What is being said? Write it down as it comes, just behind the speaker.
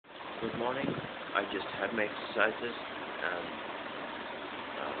Good morning. I just had my exercises and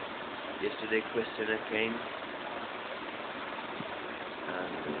yesterday questionnaire came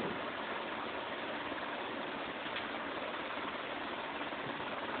and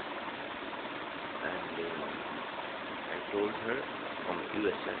I told her from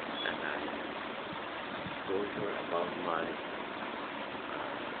USA and I told her about my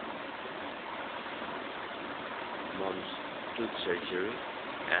mom's tooth surgery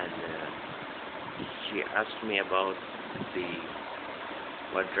and she asked me about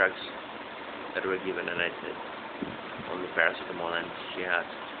what drugs that were given, and I said only paracetamol, and she asked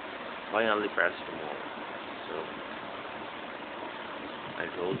why only paracetamol. So I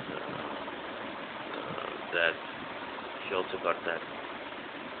told her that she also got that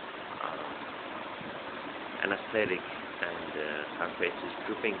anesthetic, and her face is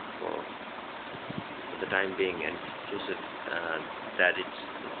drooping for the time being, and she said that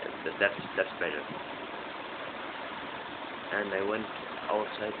that's better. And I went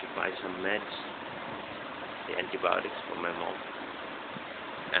outside to buy some meds, the antibiotics for my mom,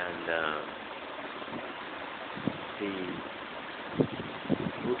 and the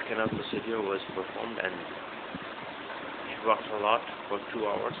root canal procedure was performed, and she worked a lot for 2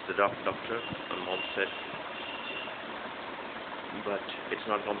 hours, the doctor, my mom said, but it's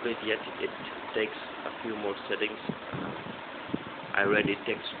not complete yet. It takes a few more settings. I read it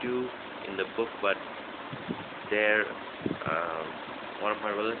takes 2 in the book, but there one of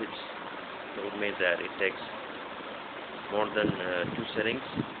my relatives told me that it takes more than 2 settings.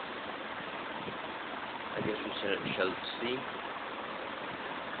 I guess we shall see.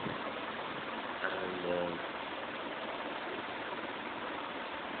 And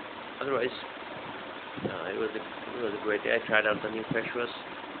otherwise, it was a great day. I tried out the new face wash,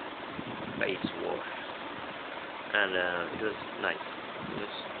 and it was nice.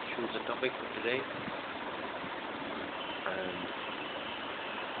 Let's choose a topic for today. And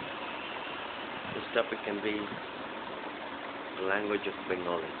this topic can be the language of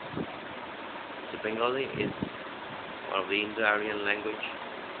Bengali. So Bengali is one of the Indo-Aryan language,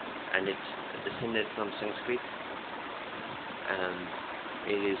 and it's descended from Sanskrit, and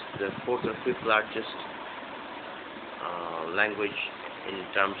it is the 4th or 5th largest language in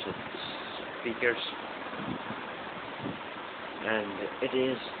terms of speakers, and it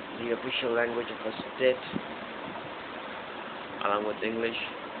is the official language of the state along with English.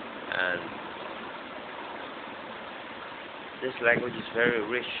 And this language is very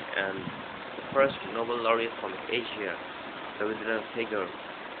rich, and the first Nobel laureate from Asia, Rabindranath Tagore,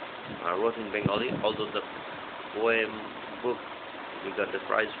 wrote in Bengali, although the poem book we got the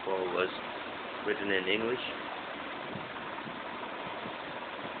prize for was written in English.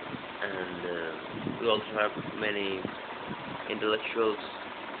 And we also have many intellectuals,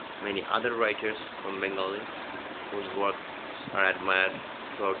 many other writers from Bengali whose works are admired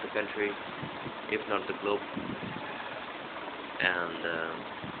throughout the country, if not the globe. And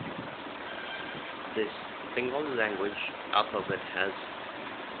this Bengali language alphabet has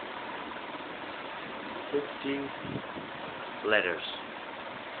 50 letters,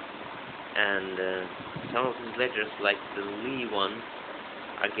 and some of these letters, like the Li one,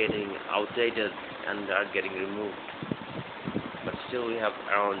 are getting outdated and are getting removed, but still we have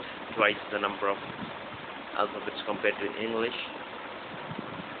around twice the number of alphabets compared to English.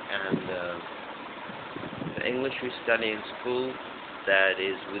 And the English we study in school, that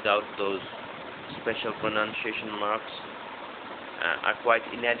is without those special pronunciation marks, are quite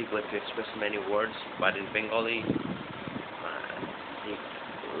inadequate to express many words, but in Bengali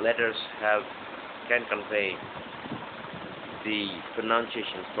the letters can convey the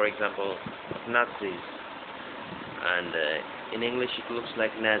pronunciations. For example, Nazis, and in English it looks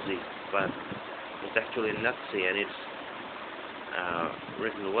like Nazi, but it's actually Nazi, and it's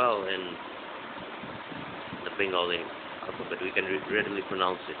written well in the Bengali alphabet. We can readily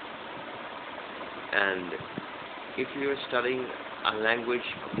pronounce it. And if you are studying a language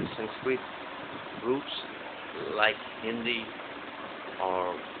of the Sanskrit roots, like Hindi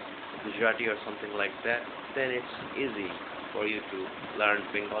or Gujarati or something like that, then it's easy for you to learn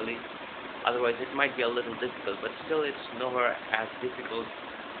Bengali. Otherwise it might be a little difficult, but still it's nowhere as difficult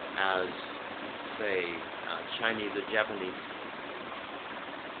as, say, Chinese or Japanese,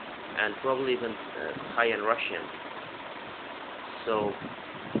 and probably even Thai and Russian. So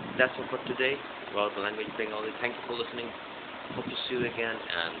that's all for today about the language Bengali. Thank you for listening. Hope to see you again,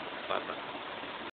 and bye-bye.